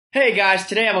Hey guys,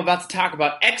 today I'm about to talk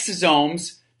about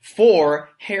exosomes for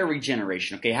hair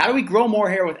regeneration. Okay, how do we grow more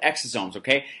hair with exosomes?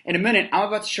 Okay, in a minute, I'm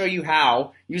about to show you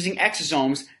how, using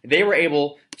exosomes, they were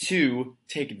able to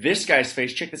take this guy's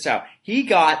face. Check this out. He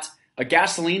got a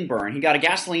gasoline burn. He got a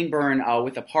gasoline burn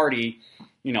with a party.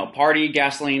 Party,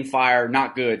 gasoline, fire,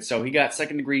 not good. So he got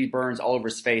second-degree burns all over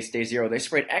his face. Day zero. They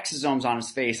sprayed exosomes on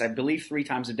his face, I believe, 3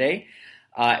 times a day.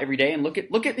 Every day, and look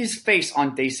at his face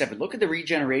on day 7. Look at the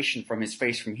regeneration from his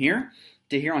face from here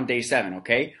to here on day 7.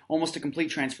 Okay, almost a complete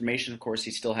transformation. Of course,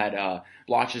 he still had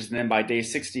blotches, and then by day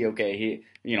 60, okay, he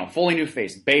fully new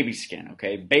face, baby skin.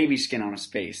 Okay, baby skin on his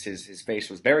face. His face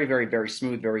was very, very, very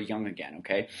smooth, very young again.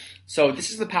 Okay, so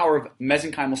this is the power of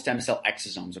mesenchymal stem cell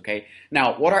exosomes. Okay,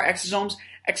 now what are exosomes?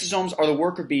 Exosomes are the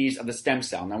worker bees of the stem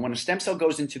cell. Now, when a stem cell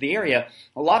goes into the area,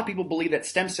 a lot of people believe that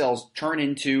stem cells turn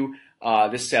into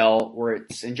the cell where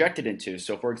it's injected into.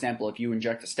 So, for example, if you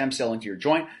inject a stem cell into your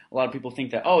joint, a lot of people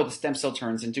think that, oh, the stem cell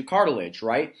turns into cartilage,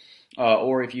 right?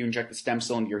 Or if you inject the stem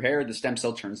cell into your hair, the stem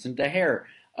cell turns into hair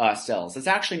cells. That's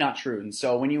actually not true. And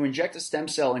so when you inject a stem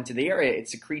cell into the area, it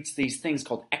secretes these things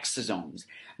called exosomes.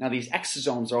 Now, these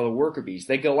exosomes are the worker bees.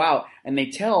 They go out and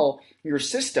they tell your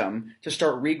system to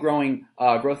start regrowing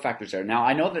growth factors there. Now,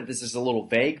 I know that this is a little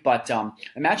vague, but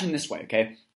imagine this way,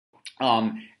 okay?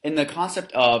 In the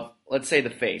concept of, let's say, the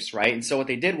face, right? And so what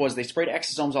they did was they sprayed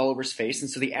exosomes all over his face, and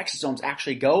so the exosomes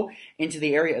actually go into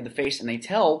the area of the face, and they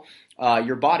tell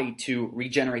your body to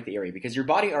regenerate the area, because your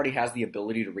body already has the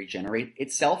ability to regenerate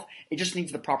itself. It just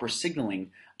needs the proper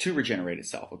signaling to regenerate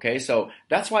itself, okay? So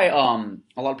that's why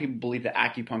a lot of people believe that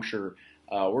acupuncture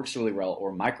works really well,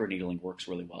 or microneedling works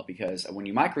really well, because when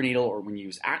you microneedle or when you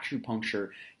use acupuncture,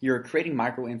 you're creating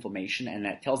microinflammation, and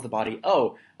that tells the body,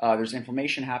 oh, there's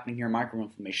inflammation happening here,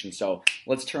 microinflammation. So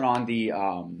let's turn on the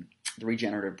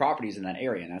regenerative properties in that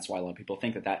area, and that's why a lot of people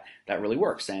think that really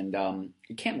works, and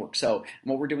it can work. So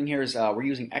what we're doing here is we're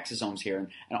using exosomes here,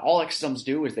 and all exosomes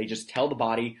do is they just tell the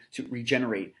body to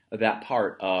regenerate that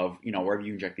part of wherever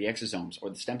you inject the exosomes or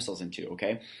the stem cells into.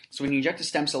 Okay, so when you inject a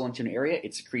stem cell into an area,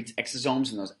 it secretes exosomes,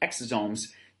 and those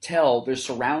exosomes tell the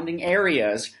surrounding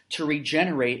areas to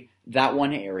regenerate that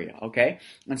one area. Okay,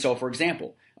 and so for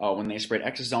example, when they sprayed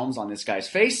exosomes on this guy's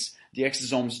face, the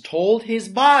exosomes told his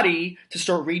body to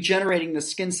start regenerating the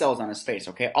skin cells on his face.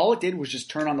 Okay, all it did was just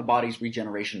turn on the body's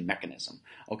regeneration mechanism.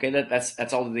 Okay,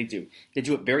 that's all that they do. They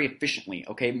do it very efficiently.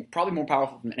 Okay, probably more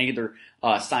powerful than any other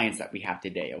science that we have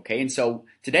today. Okay, and so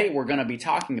today we're going to be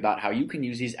talking about how you can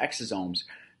use these exosomes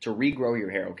to regrow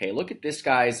your hair. Okay, look at this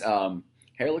guy's hair.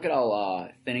 Look at how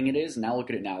thinning it is. Now look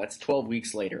at it now. That's 12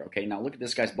 weeks later. Okay, now look at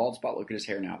this guy's bald spot. Look at his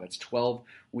hair now. That's 12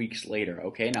 weeks later.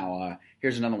 Okay, now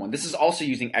here's another one. This is also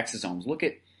using exosomes. Let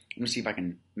me see if I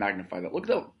can magnify that. Look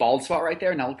at the bald spot right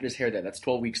there. Now look at his hair there. That's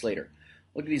 12 weeks later.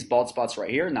 Look at these bald spots right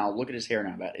here. Now look at his hair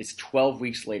now. That is 12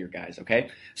 weeks later, guys. Okay,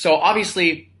 so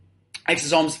obviously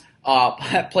exosomes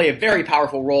play a very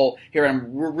powerful role here,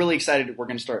 and we're really excited.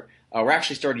 We're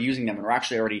actually started using them, and we're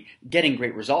actually already getting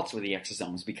great results with the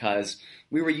exosomes, because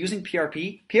we were using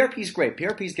PRP. PRP is great.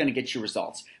 PRP is going to get you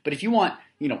results. But if you want,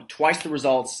 twice the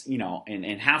results,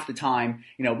 in half the time,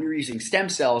 we were using stem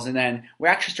cells, and then we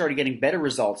actually started getting better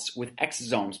results with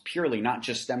exosomes purely, not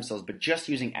just stem cells, but just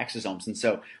using exosomes. And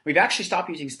so we've actually stopped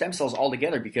using stem cells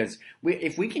altogether, because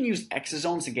if we can use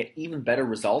exosomes to get even better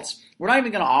results, we're not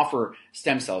even going to offer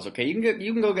stem cells. Okay, you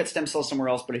can go get stem cells somewhere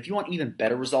else, but if you want even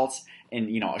better results in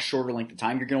a shorter length of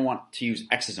time, you're going to want to use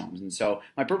exosomes. And so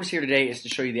my purpose here today is to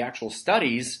show you the actual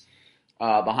studies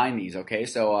behind these. Okay,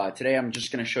 so today I'm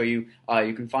just going to show you.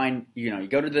 You can find you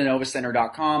go to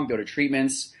thenovacenter.com, go to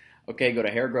treatments. Okay, go to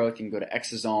hair growth. You can go to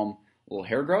exosome little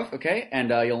hair growth. Okay, and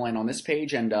you'll land on this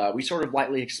page, and we sort of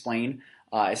lightly explain,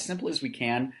 as simple as we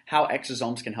can, how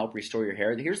exosomes can help restore your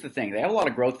hair. Here's the thing. They have a lot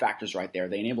of growth factors right there.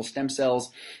 They enable stem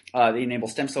cells. They enable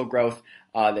stem cell growth.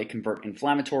 They convert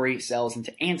inflammatory cells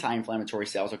into anti-inflammatory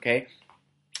cells, okay?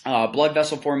 Blood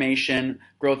vessel formation,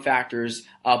 growth factors.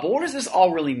 But what does this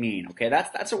all really mean, okay?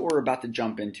 That's what we're about to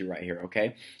jump into right here,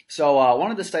 okay? So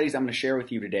one of the studies I'm going to share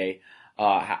with you today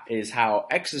is how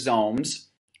exosomes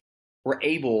were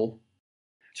able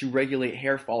to regulate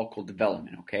hair follicle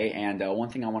development, okay? And one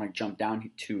thing I want to jump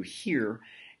down to here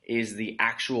is the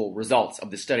actual results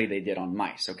of the study they did on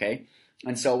mice, okay?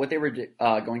 And so what they were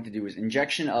going to do is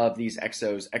injection of these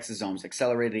exosomes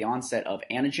accelerated the onset of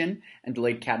anagen and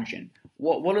delayed catagen.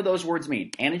 What do those words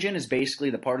mean? Anagen is basically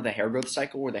the part of the hair growth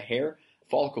cycle where the hair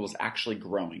follicle is actually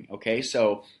growing, okay?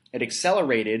 So it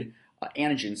accelerated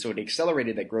anagen, so it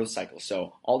accelerated that growth cycle.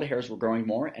 So all the hairs were growing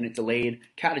more, and it delayed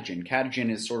catagen. Catagen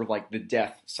is sort of like the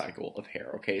death cycle of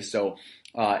hair. Okay, so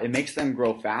it makes them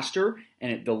grow faster,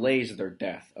 and it delays their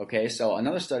death. Okay, so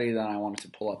another study that I wanted to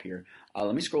pull up here.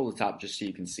 Let me scroll to the top just so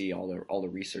you can see all the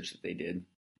research that they did.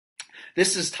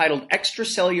 This is titled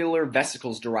 "Extracellular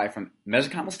Vesicles Derived from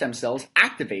Mesenchymal Stem Cells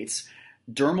Activates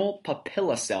Dermal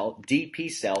Papilla Cell, DP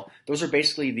cell." Those are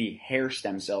basically the hair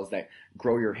stem cells that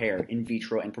grow your hair in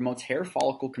vitro and promotes hair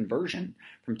follicle conversion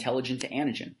from telogen to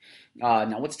anagen.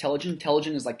 Now, what's telogen?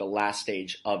 Telogen is like the last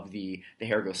stage of the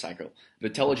hair growth cycle. The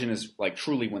telogen is like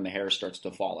truly when the hair starts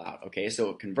to fall out. Okay,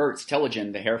 so it converts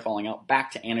telogen, the hair falling out,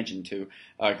 back to anagen to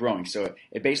growing. So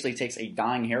it basically takes a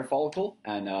dying hair follicle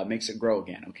and makes it grow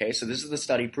again. Okay, so this is the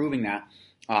study proving that.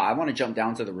 I want to jump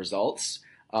down to the results.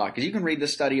 Because you can read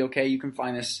this study, okay? You can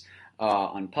find this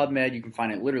on PubMed. You can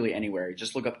find it literally anywhere.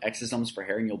 Just look up exosomes for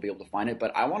hair and you'll be able to find it.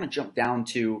 But I want to jump down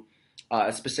to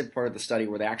a specific part of the study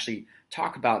where they actually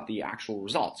talk about the actual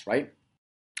results, right?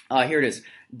 Here it is.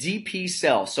 DP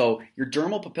cell. So your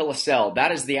dermal papilla cell,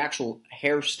 that is the actual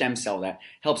hair stem cell that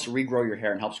helps regrow your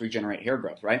hair and helps regenerate hair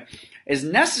growth, right? Is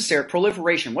necessary.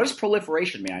 Proliferation. What does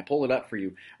proliferation mean? I pulled it up for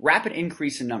you. Rapid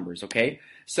increase in numbers, okay?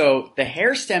 So the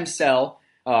hair stem cell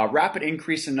rapid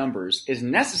increase in numbers is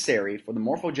necessary for the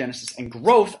morphogenesis and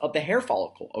growth of the hair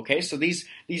follicle. Okay, so these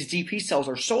DP cells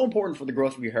are so important for the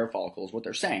growth of your hair follicle, is what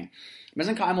they're saying.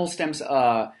 Mesenchymal stem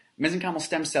cell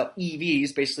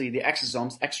EVs, basically the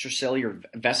exosomes, extracellular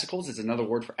vesicles is another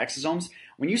word for exosomes.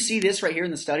 When you see this right here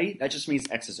in the study, that just means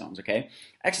exosomes, okay?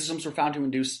 Exosomes were found to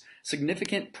induce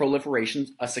significant proliferation,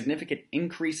 a significant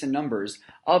increase in numbers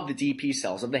of the DP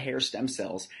cells, of the hair stem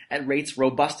cells, at rates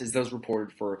robust as those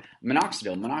reported for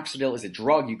minoxidil. Minoxidil is a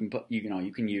drug you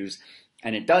can use,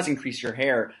 and it does increase your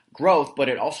hair growth, but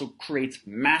it also creates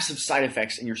massive side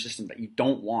effects in your system that you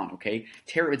don't want, okay?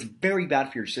 It's very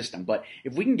bad for your system, but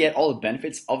if we can get all the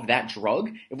benefits of that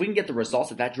drug, if we can get the results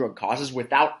that that drug causes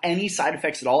without any side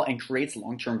effects at all and creates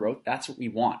long-term growth, that's what we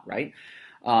want, right?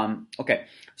 Okay,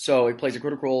 so it plays a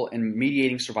critical role in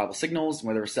mediating survival signals.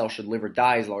 Whether a cell should live or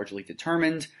die is largely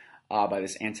determined by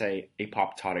this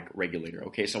anti-apoptotic regulator.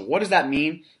 Okay, so what does that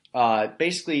mean?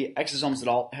 Basically,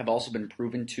 exosomes have also been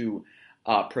proven to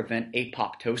prevent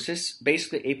apoptosis.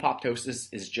 Basically,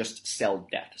 apoptosis is just cell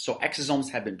death. So exosomes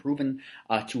have been proven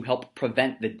to help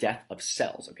prevent the death of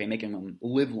cells, okay, making them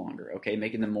live longer, okay,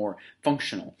 making them more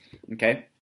functional, okay.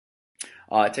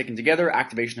 Taken together,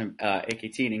 activation of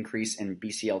AKT and increase in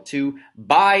BCL2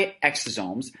 by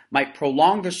exosomes might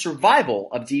prolong the survival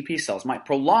of DP cells, might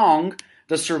prolong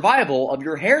the survival of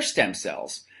your hair stem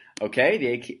cells. Okay,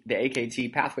 the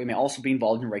AKT pathway may also be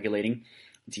involved in regulating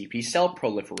DP cell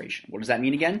proliferation. What does that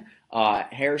mean again?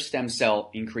 Hair stem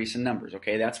cell increase in numbers.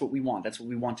 Okay, that's what we want. That's what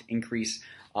we want to increase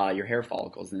your hair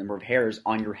follicles, the number of hairs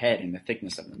on your head and the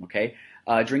thickness of them. Okay,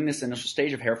 during this initial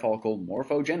stage of hair follicle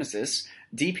morphogenesis,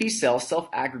 DP cells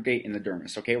self-aggregate in the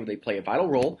dermis. Okay, where they play a vital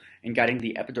role in guiding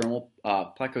the epidermal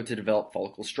pleco to develop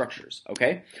follicle structures.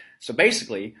 Okay, so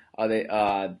basically,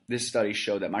 this study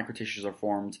showed that microtissues are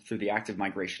formed through the active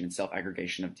migration and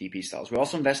self-aggregation of DP cells. We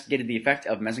also investigated the effect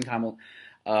of mesenchymal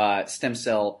stem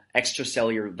cell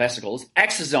extracellular vesicles,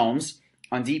 exosomes,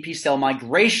 on DP cell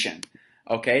migration.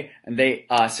 Okay, and they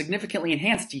significantly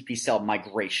enhance DP cell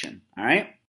migration. All right.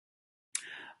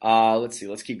 Let's see.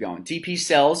 Let's keep going. DP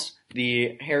cells,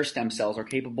 the hair stem cells, are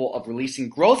capable of releasing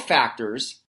growth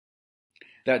factors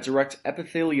that direct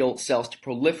epithelial cells to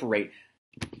proliferate,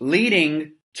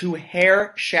 leading to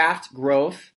hair shaft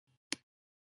growth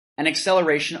and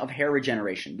acceleration of hair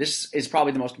regeneration. This is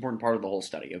probably the most important part of the whole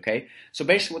study, okay? So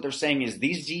basically what they're saying is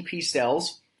these DP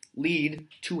cells lead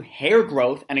to hair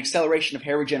growth and acceleration of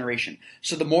hair regeneration.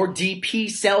 So the more DP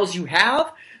cells you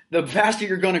have, the faster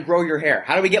you're going to grow your hair.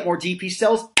 How do we get more DP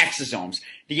cells? Exosomes.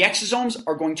 The exosomes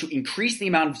are going to increase the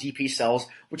amount of DP cells,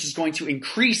 which is going to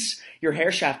increase your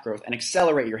hair shaft growth and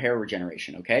accelerate your hair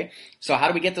regeneration, okay? So how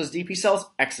do we get those DP cells?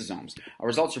 Exosomes. Our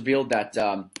results revealed that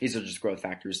these are just growth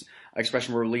factors.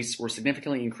 Expression were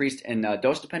significantly increased in a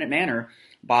dose-dependent manner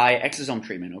by exosome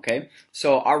treatment, okay?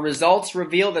 So our results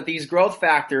reveal that these growth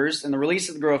factors and the release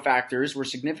of the growth factors were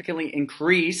significantly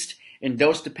increased in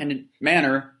dose-dependent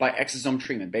manner by exosome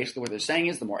treatment. Basically what they're saying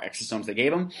is the more exosomes they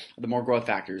gave them, the more growth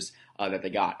factors that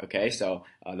they got, okay? So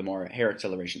the more hair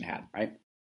acceleration they had, right?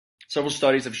 Several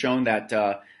studies have shown that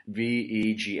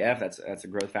VEGF, that's a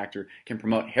growth factor, can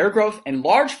promote hair growth and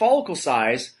large follicle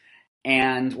size.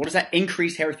 And what does that?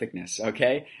 Increase hair thickness,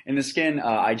 okay? In the skin,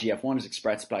 IGF-1 is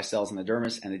expressed by cells in the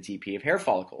dermis and the DP of hair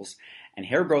follicles. And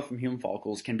hair growth from human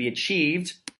follicles can be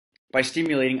achieved by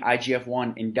stimulating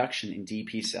IGF-1 induction in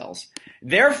DP cells.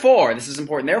 Therefore, this is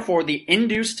important, therefore the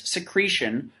induced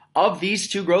secretion of these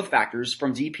two growth factors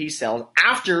from DP cells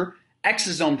after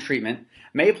exosome treatment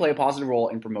may play a positive role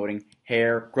in promoting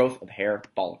growth of hair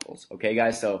follicles. Okay,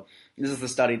 guys, so this is the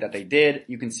study that they did.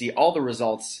 You can see all the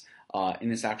results in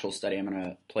this actual study. I'm going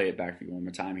to play it back for you one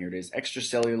more time. Here it is.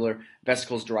 Extracellular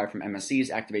vesicles derived from MSCs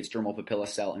activates dermal papilla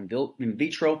cell in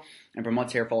vitro and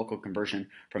promotes hair follicle conversion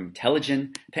from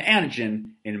telogen to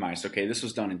anagen in mice. Okay, this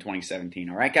was done in 2017.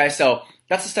 All right, guys, so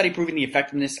that's the study proving the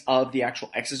effectiveness of the actual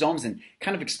exosomes and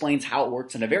kind of explains how it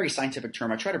works in a very scientific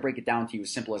term. I try to break it down to you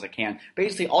as simple as I can.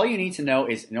 Basically, all you need to know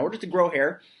is in order to grow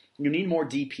hair, you need more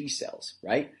DP cells,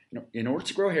 right? In order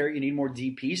to grow hair, you need more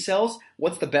DP cells.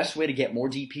 What's the best way to get more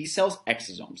DP cells?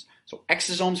 Exosomes. So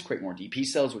exosomes create more DP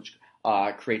cells, which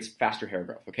creates faster hair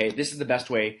growth, okay? This is the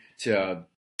best way to,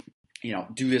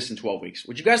 do this in 12 weeks.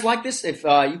 Would you guys like this if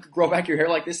you could grow back your hair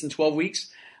like this in 12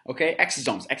 weeks? Okay,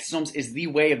 exosomes. Exosomes is the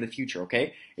way of the future,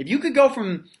 okay? If you could go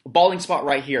from a balding spot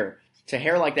right here to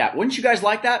hair like that, wouldn't you guys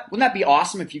like that? Wouldn't that be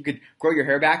awesome if you could grow your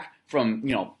hair back from,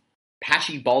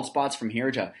 patchy bald spots from here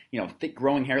to, thick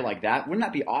growing hair like that? Wouldn't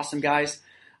that be awesome, guys?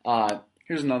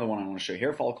 Here's another one I want to show you.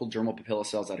 Hair follicle dermal papilla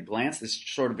cells at a glance. This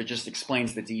sort of, it just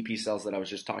explains the DP cells that I was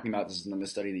just talking about. This is another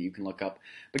study that you can look up.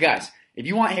 But guys, if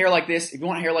you want hair like this, if you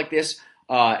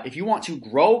want to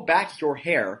grow back your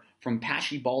hair from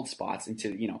patchy bald spots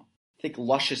into, thick,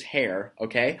 luscious hair,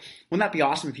 okay? Wouldn't that be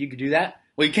awesome if you could do that?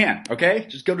 Well, you can, okay?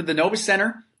 Just go to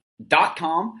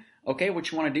thenovacenter.com, okay?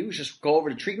 What you want to do is just go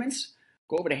over to treatments,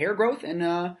 go over to hair growth,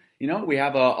 and we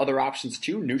have other options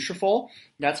too. Nutrafol,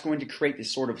 that's going to create this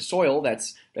sort of soil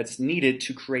that's needed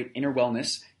to create inner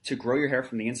wellness to grow your hair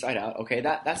from the inside out. Okay,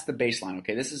 that's the baseline.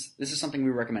 Okay, this is something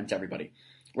we recommend to everybody.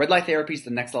 Red light therapy is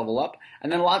the next level up, and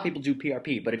then a lot of people do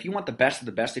PRP. But if you want the best of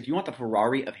the best, if you want the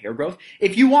Ferrari of hair growth,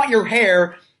 if you want your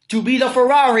hair to be the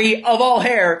Ferrari of all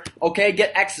hair, okay,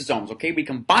 get exosomes, okay? We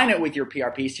combine it with your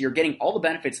PRP, so you're getting all the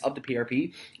benefits of the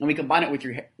PRP, and we combine it with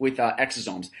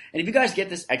exosomes. And if you guys get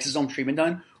this exosome treatment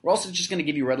done, we're also just going to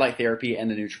give you red light therapy and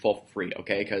the Nutrafol for free,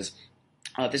 okay? Because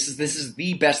this is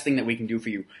the best thing that we can do for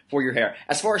you, for your hair.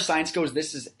 As far as science goes,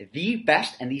 this is the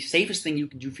best and the safest thing you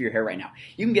can do for your hair right now.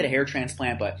 You can get a hair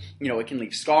transplant, but, it can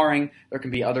leave scarring. There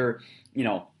can be other,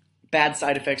 bad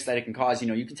side effects that it can cause.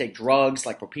 You can take drugs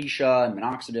like Propecia and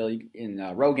Minoxidil and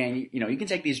Rogaine. You can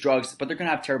take these drugs, but they're going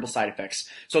to have terrible side effects.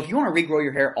 So if you want to regrow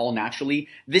your hair all naturally,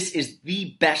 this is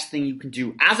the best thing you can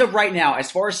do. As of right now,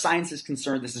 as far as science is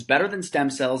concerned, this is better than stem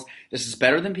cells. This is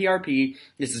better than PRP.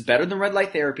 This is better than red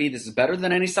light therapy. This is better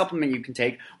than any supplement you can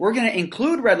take. We're going to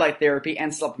include red light therapy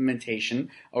and supplementation,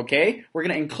 okay? We're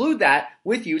going to include that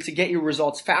with you to get your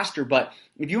results faster. But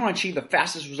if you want to achieve the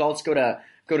fastest results, go to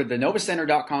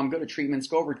thenovacenter.com, go to treatments,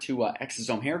 go over to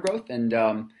exosome hair growth,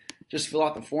 and just fill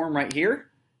out the form right here.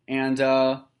 And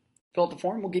fill out the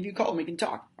form, we'll give you a call and we can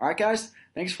talk. All right, guys,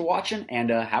 thanks for watching, and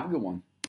have a good one.